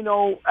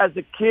 as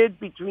a kid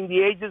between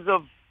the ages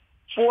of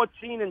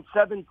 14 and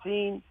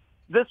 17.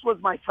 This was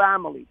my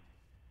family.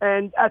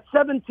 And at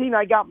 17,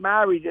 I got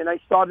married and I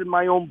started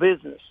my own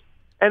business.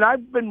 And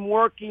I've been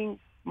working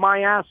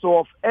my ass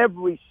off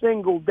every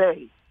single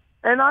day.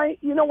 And I've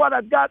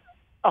got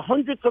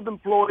hundreds of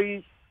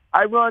employees.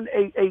 I run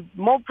a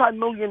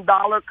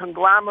multi-million-dollar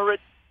conglomerate,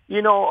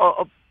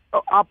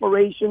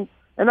 operation.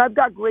 And I've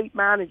got great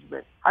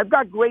management. I've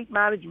got great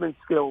management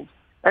skills.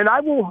 And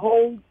I will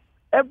hold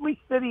every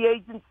city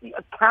agency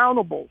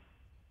accountable.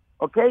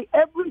 Okay?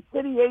 Every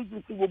city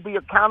agency will be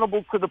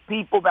accountable to the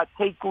people that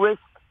take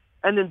risks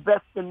and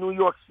invest in New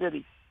York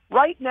City.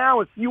 Right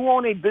now, if you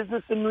own a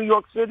business in New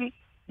York City,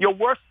 your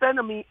worst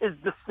enemy is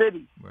the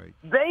city. Right.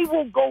 They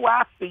will go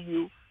after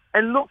you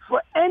and look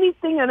for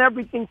anything and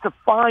everything to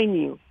fine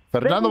you.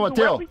 Fernando They will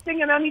do Mateo.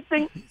 everything and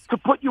anything to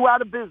put you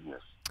out of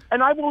business.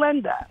 And I will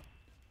end that.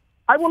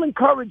 I will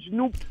encourage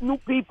new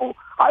people.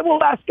 I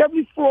will ask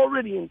every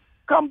Floridian,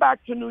 come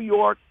back to New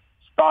York,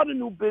 start a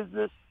new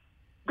business,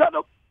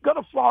 go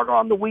to Florida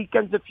on the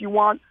weekends if you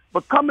want,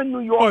 but come in New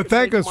York. Oh,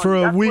 thank us for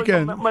a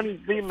weekend.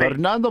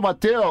 Fernando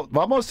Mateo,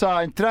 vamos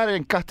a entrar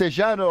en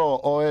castellano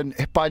o en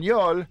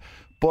español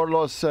por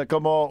los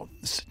como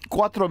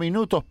 4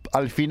 minutos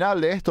al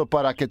final de esto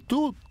para que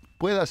tú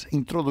puedas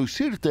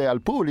introducirte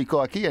al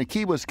público aquí en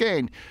Key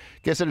Biscayne,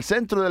 que es el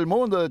centro del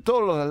mundo de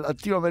todos los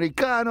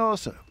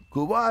latinoamericanos,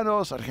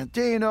 cubanos,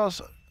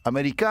 argentinos,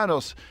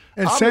 americanos.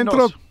 El Háblenos.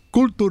 centro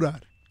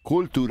cultural.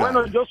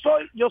 Bueno, yo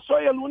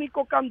soy el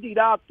único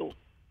candidato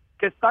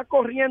que está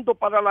corriendo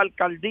para la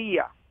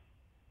alcaldía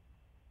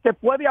que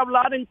puede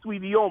hablar en tu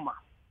idioma.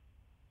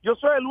 Yo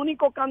soy el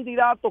único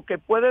candidato que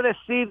puede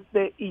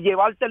decirte y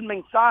llevarte el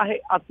mensaje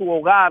a tu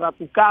hogar, a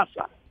tu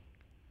casa.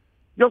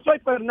 Yo soy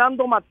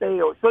Fernando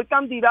Mateo, soy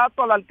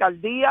candidato a la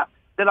alcaldía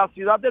de la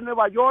ciudad de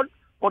Nueva York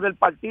por el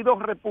Partido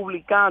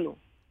Republicano.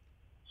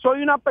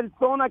 Soy una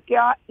persona que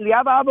le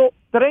ha dado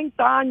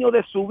 30 años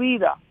de su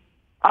vida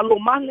a los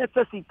más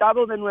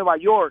necesitados de Nueva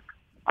York,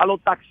 a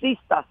los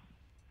taxistas,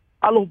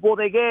 a los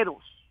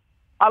bodegueros,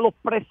 a los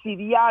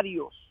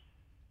presidiarios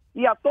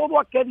y a todo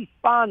aquel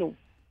hispano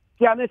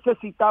que ha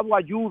necesitado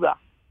ayuda.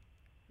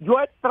 Yo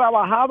he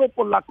trabajado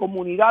por la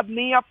comunidad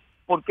mía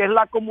porque es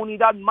la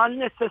comunidad más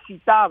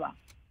necesitada.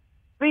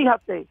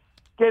 Fíjate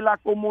que la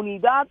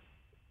comunidad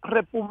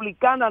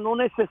republicana no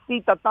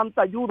necesita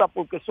tanta ayuda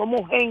porque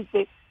somos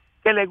gente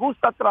que le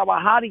gusta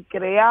trabajar y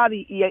crear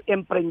y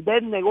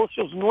emprender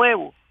negocios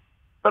nuevos.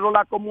 Pero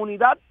la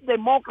comunidad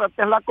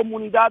demócrata es la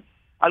comunidad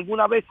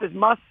algunas veces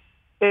más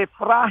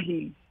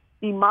frágil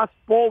y más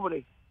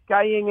pobre que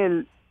hay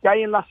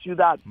en la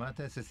ciudad. Más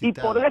Y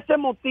necesitada. por ese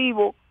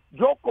motivo,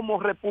 yo como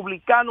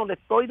republicano le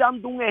estoy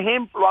dando un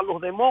ejemplo a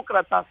los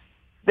demócratas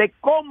de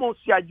cómo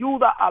se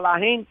ayuda a la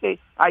gente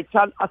a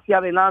echar hacia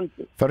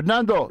adelante.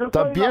 Fernando, Yo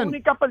soy la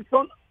única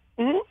persona.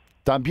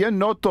 también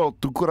noto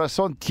tu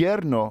corazón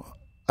tierno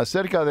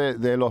acerca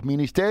de los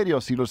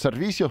ministerios y los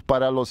servicios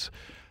para los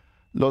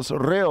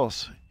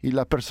reos y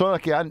las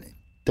personas que han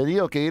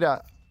tenido que ir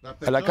a la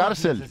personas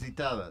cárcel.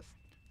 necesitadas.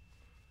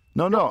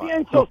 No,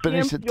 los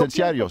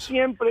penitenciarios.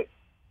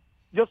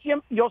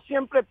 Yo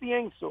siempre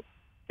pienso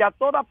que a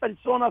toda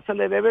persona se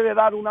le debe de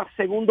dar una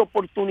segunda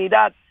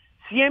oportunidad,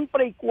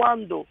 siempre y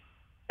cuando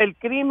el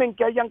crimen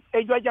que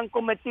ellos hayan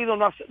cometido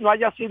no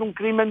haya sido un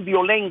crimen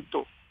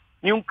violento,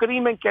 ni un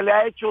crimen que le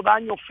ha hecho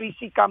daño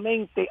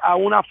físicamente a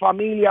una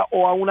familia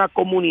o a una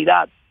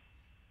comunidad.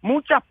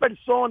 Muchas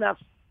personas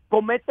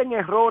cometen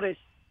errores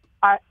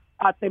a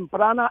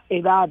temprana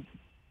edad.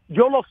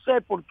 Yo lo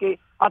sé porque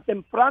a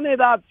temprana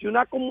edad,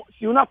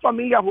 si una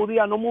familia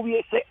judía no me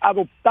hubiese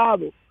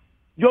adoptado,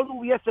 yo no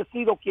hubiese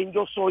sido quien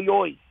yo soy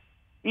hoy.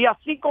 Y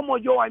así como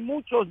yo, hay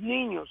muchos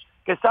niños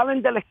que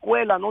salen de la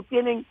escuela, no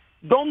tienen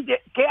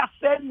qué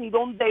hacer ni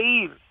dónde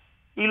ir.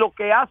 Y lo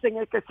que hacen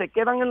es que se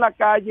quedan en la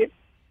calle,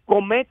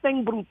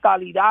 cometen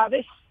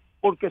brutalidades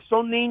porque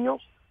son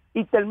niños,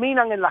 y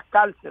terminan en las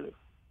cárceles.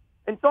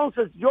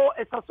 Entonces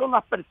esas son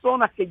las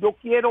personas que yo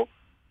quiero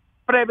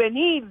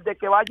prevenir de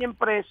que vayan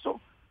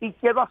presos y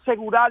quiero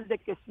asegurar de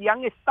que si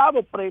han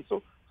estado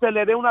presos se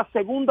les dé una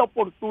segunda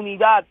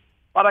oportunidad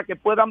para que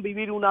puedan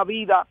vivir una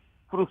vida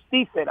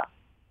fructífera.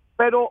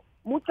 Pero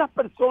muchas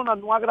personas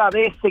no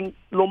agradecen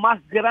lo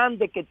más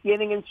grande que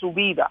tienen en su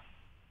vida,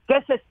 que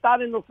es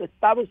estar en los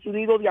Estados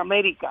Unidos de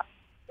América.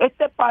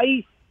 Este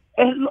país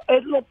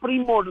es lo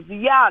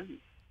primordial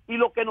y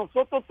lo que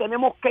nosotros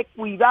tenemos que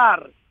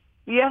cuidar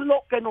y es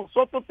lo que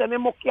nosotros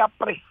tenemos que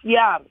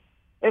apreciar,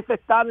 es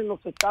estar en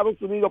los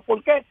Estados Unidos.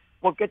 ¿Por qué?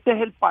 Porque este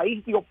es el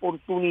país de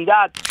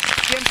oportunidad,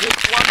 siempre y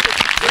cuando se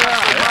pueda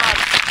tomar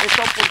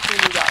esa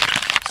oportunidad.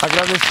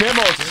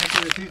 Agradecemos. Tienes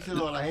que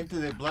decírselo a la gente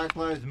de Black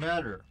Lives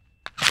Matter.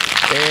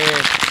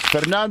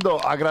 Fernando,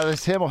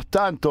 agradecemos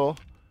tanto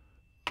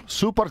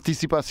su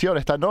participación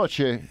esta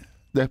noche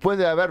después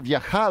de haber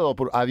viajado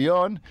por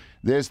avión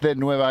desde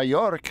Nueva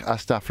York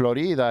hasta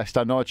Florida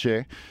esta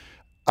noche.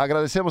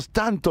 Agradecemos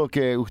tanto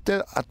que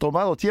usted ha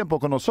tomado tiempo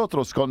con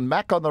nosotros, con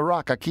Mac on the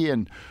Rock, aquí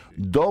en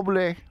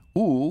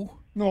WSQF.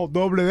 No,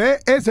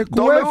 WSQF.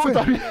 W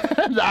también.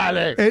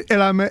 Dale.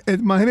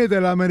 Imagínate,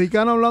 el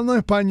americano hablando en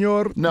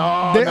español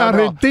No, de no,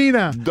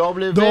 Argentina. no.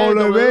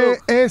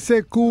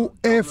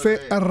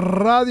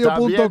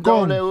 WSQFradio.com. También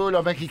W,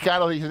 los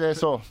mexicanos dicen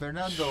eso.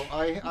 Fernando,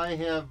 I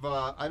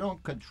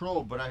don't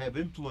control, but I have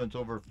influence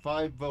over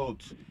 5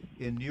 votes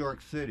in New York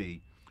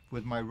City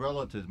with my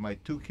relatives, my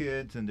 2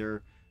 kids and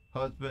their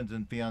husbands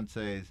and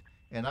fiancés,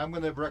 and I'm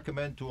going to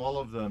recommend to all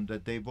of them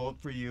that they vote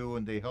for you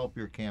and they help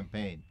your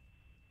campaign.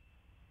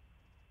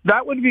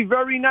 That would be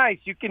very nice.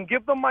 You can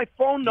give them my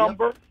phone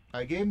number. Yep.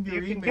 I gave them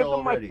your You can email give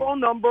them already. my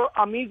phone number.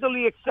 I'm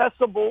easily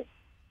accessible,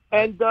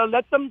 and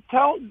let them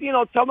tell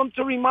them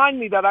to remind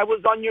me that I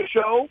was on your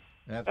show.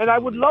 Absolutely. And I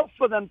would love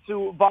for them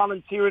to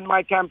volunteer in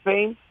my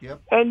campaign.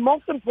 Yep. And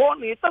most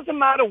importantly, it doesn't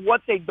matter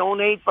what they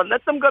donate, but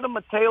let them go to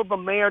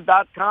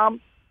MateoTheMayor.com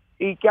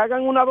y que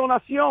hagan una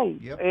donación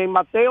en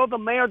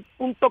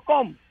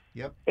MateoTheMayor.com.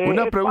 Yep.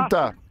 Una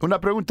pregunta,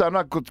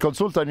 una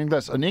consulta en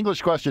inglés. An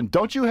English question.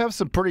 Don't you have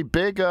some pretty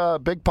big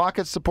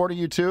pockets supporting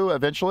you too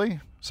eventually?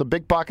 Some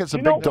big pockets,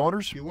 some big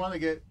donors? You want to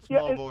get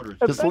small voters.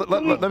 Just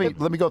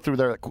let me go through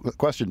that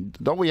question.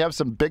 Don't we have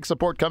some big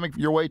support coming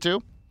your way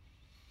too?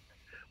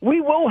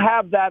 We will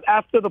have that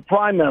after the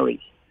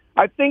primaries.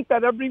 I think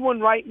that everyone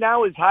right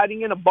now is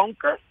hiding in a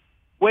bunker,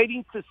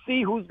 waiting to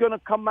see who's going to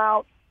come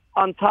out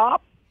on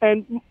top.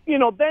 And,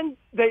 then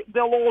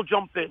they'll all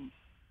jump in.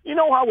 You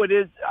know how it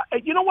is.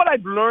 You know what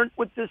I've learned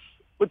with this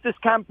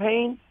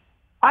campaign?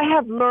 I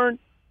have learned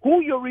who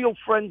your real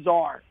friends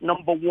are,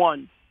 number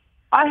one.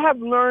 I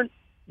have learned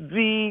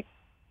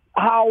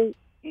how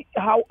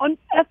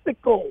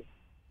unethical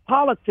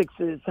politics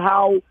is,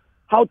 how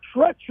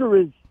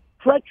treacherous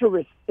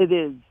it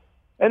is.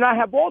 And I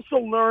have also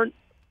learned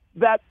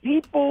that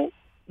people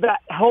that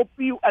help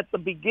you at the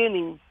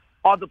beginning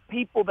are the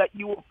people that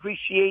you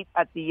appreciate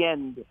at the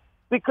end.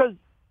 Because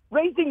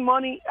raising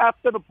money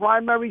after the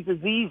primaries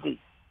is easy.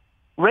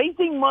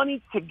 Raising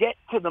money to get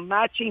to the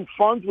matching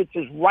funds, which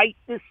is right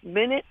this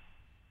minute,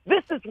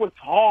 this is what's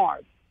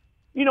hard.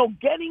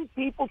 Getting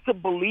people to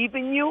believe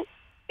in you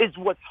is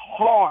what's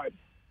hard.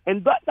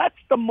 And that's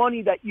the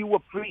money that you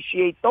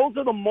appreciate. Those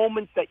are the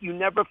moments that you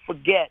never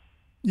forget.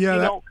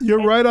 Yeah,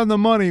 you're right on the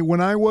money.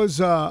 When I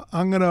was,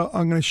 I'm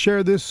gonna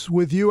share this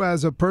with you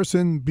as a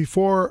person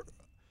before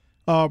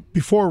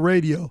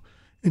radio.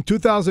 In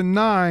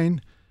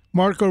 2009,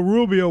 Marco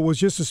Rubio was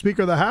just the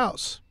Speaker of the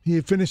House. He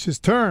had finished his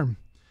term,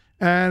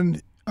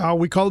 and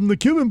we called him the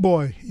Cuban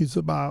boy. He's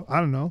about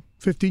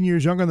 15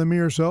 years younger than me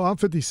or so. I'm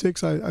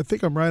 56. I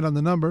think I'm right on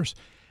the numbers.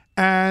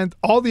 And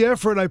all the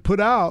effort I put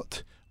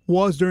out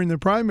was during the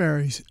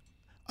primaries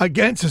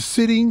against a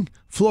sitting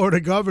Florida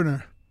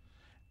governor.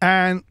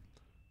 And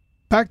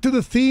back to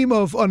the theme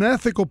of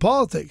unethical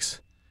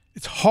politics.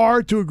 It's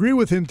hard to agree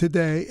with him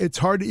today. It's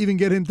hard to even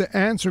get him to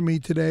answer me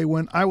today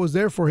when I was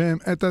there for him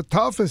at the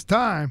toughest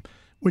time,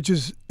 which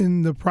is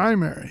in the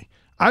primary.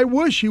 I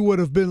wish he would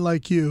have been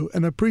like you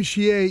and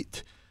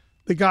appreciate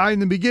the guy in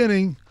the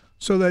beginning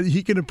so that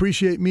he can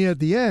appreciate me at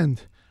the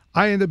end.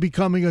 I ended up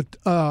becoming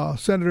a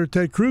Senator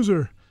Ted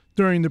Cruz'er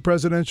during the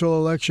presidential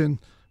election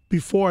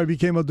before I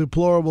became a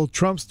deplorable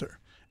Trumpster.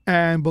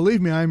 And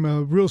believe me, I'm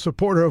a real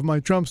supporter of my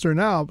Trumpster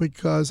now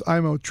because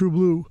I'm a true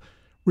blue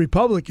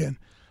Republican.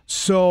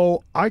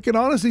 So I can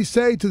honestly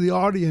say to the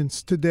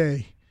audience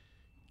today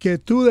que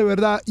tú de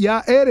verdad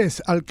ya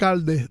eres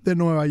alcalde de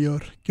Nueva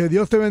York. Que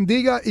Dios te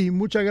bendiga y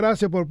muchas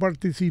gracias por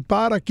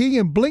participar aquí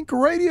en Blink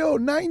Radio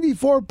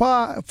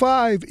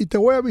 94.5 y te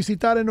voy a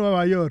visitar en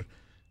Nueva York.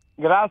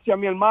 Gracias,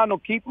 mi hermano.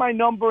 Keep my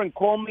number and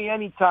call me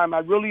anytime. I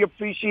really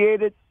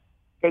appreciate it.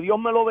 Que Dios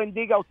me lo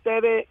bendiga a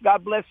ustedes.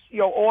 God bless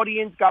your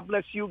audience. God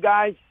bless you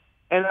guys.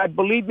 And I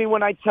believe me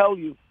when I tell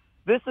you,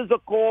 this is a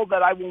call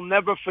that I will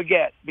never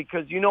forget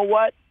because you know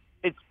what?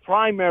 It's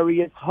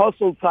primary. It's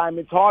hustle time.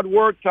 It's hard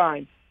work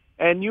time.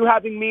 And you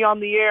having me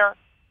on the air,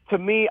 to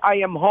me, I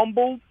am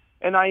humbled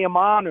and I am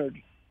honored.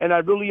 And I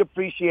really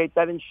appreciate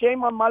that. And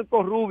shame on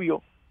Marco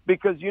Rubio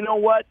because you know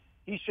what?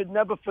 He should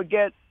never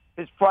forget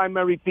his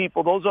primary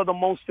people. Those are the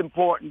most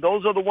important.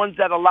 Those are the ones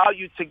that allow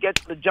you to get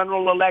to the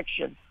general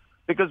election.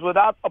 Because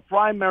without a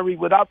primary,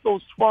 without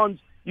those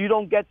funds, you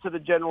don't get to the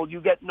general.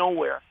 You get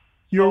nowhere.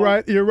 You're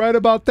right. You're right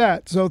about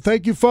that. So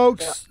thank you,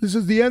 folks. Yeah. This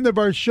is the end of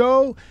our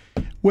show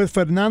with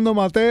Fernando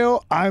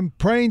Mateo. I'm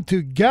praying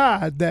to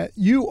God that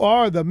you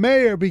are the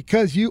mayor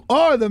because you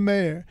are the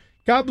mayor.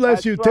 God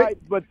bless That's you. Right.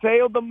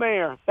 Mateo the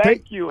mayor.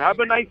 Thank you. Have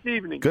a nice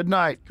evening. Good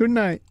night. Good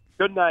night.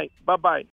 Good night. Bye-bye.